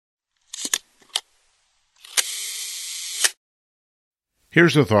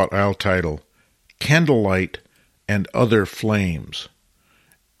Here's a thought I'll title, Candlelight and Other Flames.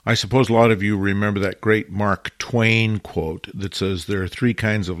 I suppose a lot of you remember that great Mark Twain quote that says there are three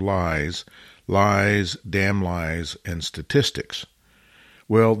kinds of lies, damn lies, and statistics.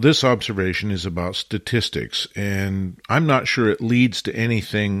 Well, this observation is about statistics, and I'm not sure it leads to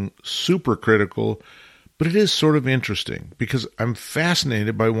anything super critical, but it is sort of interesting because I'm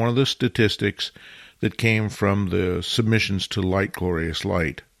fascinated by one of the statistics that came from the submissions to Light Glorious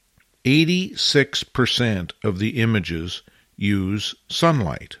Light. 86% of the images use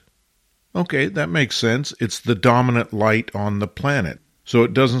sunlight. Okay, that makes sense. It's the dominant light on the planet. So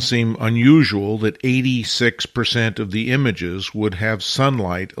it doesn't seem unusual that 86% of the images would have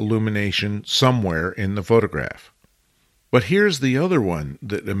sunlight illumination somewhere in the photograph. But here's the other one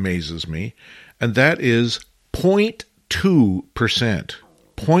that amazes me, and that is 0.2%.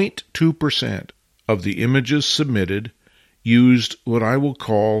 0.2% of the images submitted used what I will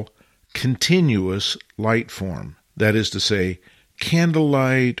call continuous light form. That is to say,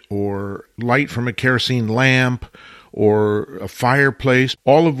 candlelight or light from a kerosene lamp or a fireplace,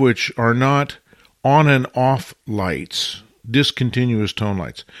 all of which are not on and off lights, discontinuous tone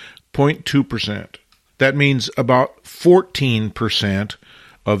lights. 0.2%. That means about 14%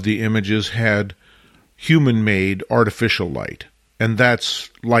 of the images had human-made artificial light. And that's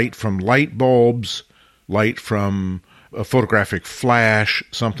light from light bulbs, light from a photographic flash,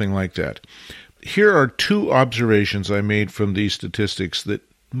 something like that. Here are two observations I made from these statistics that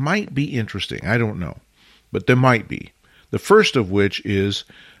might be interesting. I don't know, but they might be. The first of which is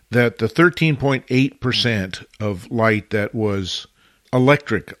that the 13.8% of light that was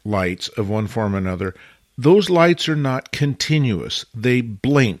electric lights of one form or another, those lights are not continuous. They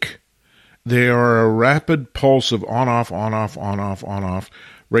blink. They are a rapid pulse of on-off, on-off, on-off, on-off.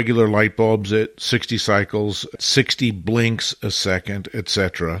 Regular light bulbs at 60 cycles, 60 blinks a second,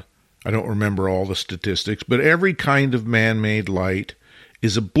 etc. I don't remember all the statistics, but every kind of man-made light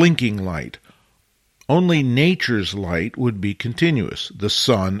is a blinking light. Only nature's light would be continuous. The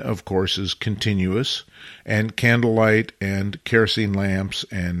sun, of course, is continuous, and candlelight and kerosene lamps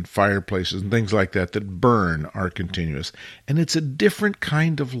and fireplaces and things like that that burn are continuous. And it's a different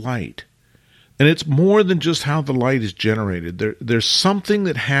kind of light. And it's more than just how the light is generated. There's something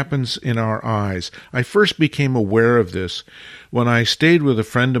that happens in our eyes. I first became aware of this when I stayed with a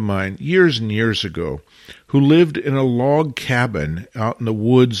friend of mine years and years ago who lived in a log cabin out in the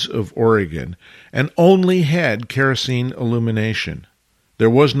woods of Oregon and only had kerosene illumination. There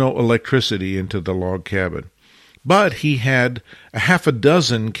was no electricity into the log cabin. But he had a half a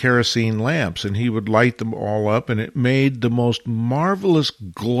dozen kerosene lamps, and he would light them all up, and it made the most marvelous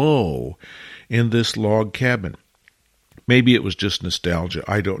glow in this log cabin. Maybe it was just nostalgia,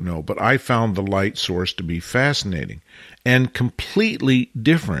 I don't know, but I found the light source to be fascinating and completely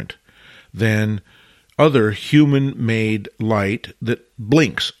different than other human-made light that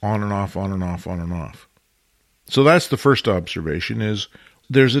blinks on and off, on and off, on and off. So that's the first observation, is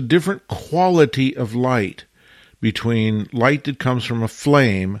there's a different quality of light between light that comes from a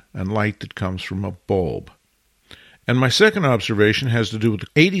flame and light that comes from a bulb. And my second observation has to do with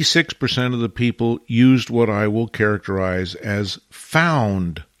 86% of the people used what I will characterize as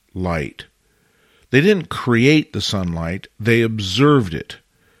found light. They didn't create the sunlight, they observed it.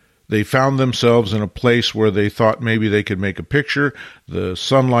 They found themselves in a place where they thought maybe they could make a picture. The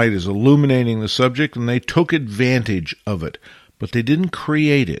sunlight is illuminating the subject, and they took advantage of it, but they didn't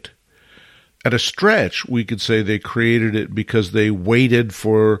create it. At a stretch, we could say they created it because they waited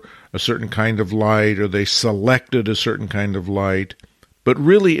for a certain kind of light or they selected a certain kind of light. But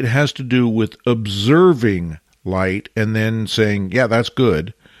really, it has to do with observing light and then saying, yeah, that's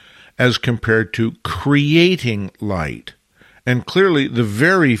good, as compared to creating light. And clearly, the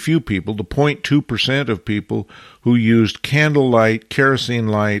very few people, the 0.2% of people who used candlelight, kerosene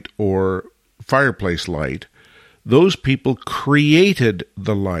light, or fireplace light, those people created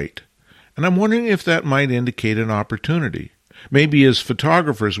the light. And I'm wondering if that might indicate an opportunity. Maybe as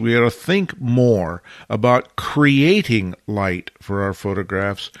photographers, we ought to think more about creating light for our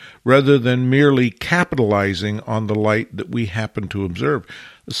photographs rather than merely capitalizing on the light that we happen to observe.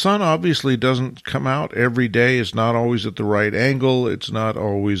 The sun obviously doesn't come out every day. It's not always at the right angle. It's not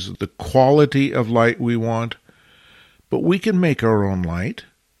always the quality of light we want. But we can make our own light.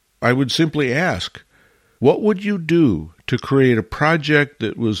 I would simply ask, what would you do to create a project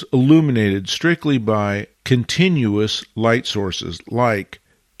that was illuminated strictly by continuous light sources like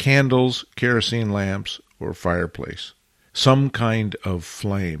candles, kerosene lamps, or fireplace? Some kind of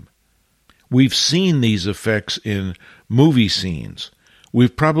flame. We've seen these effects in movie scenes.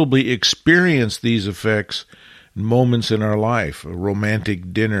 We've probably experienced these effects moments in our life, a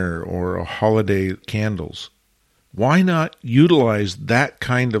romantic dinner or a holiday candles. Why not utilize that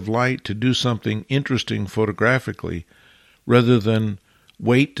kind of light to do something interesting photographically rather than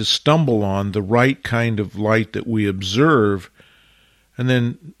wait to stumble on the right kind of light that we observe and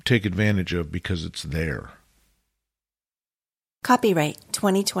then take advantage of because it's there? Copyright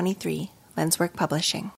 2023, Lenswork Publishing.